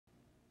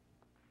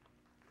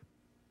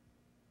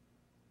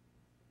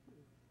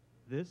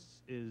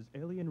This is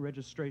Alien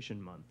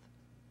Registration Month.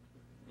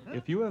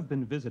 If you have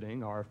been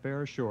visiting our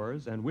fair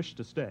shores and wish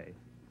to stay,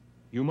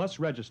 you must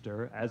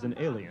register as an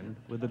alien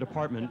with the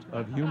Department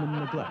of Human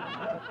Neglect.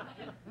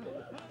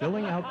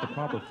 Filling out the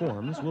proper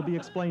forms will be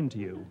explained to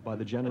you by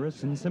the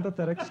generous and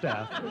sympathetic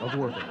staff of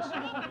workers.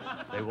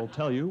 They will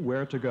tell you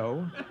where to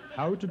go,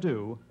 how to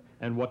do,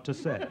 and what to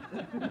say.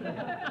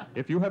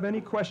 If you have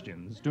any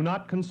questions, do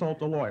not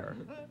consult a lawyer.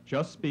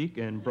 Just speak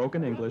in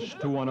broken English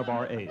to one of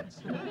our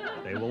aides.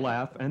 They will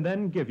laugh and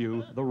then give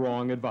you the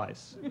wrong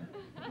advice.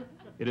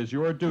 It is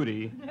your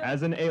duty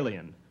as an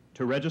alien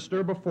to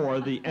register before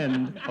the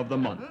end of the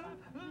month.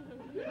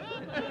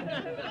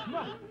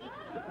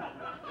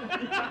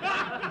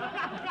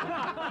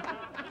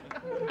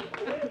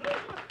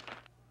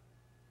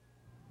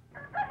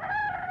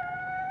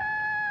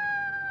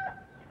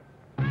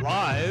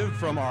 Live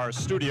from our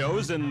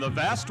studios in the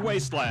vast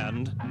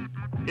wasteland,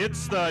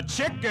 it's the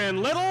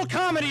Chicken Little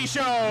Comedy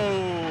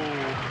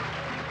Show!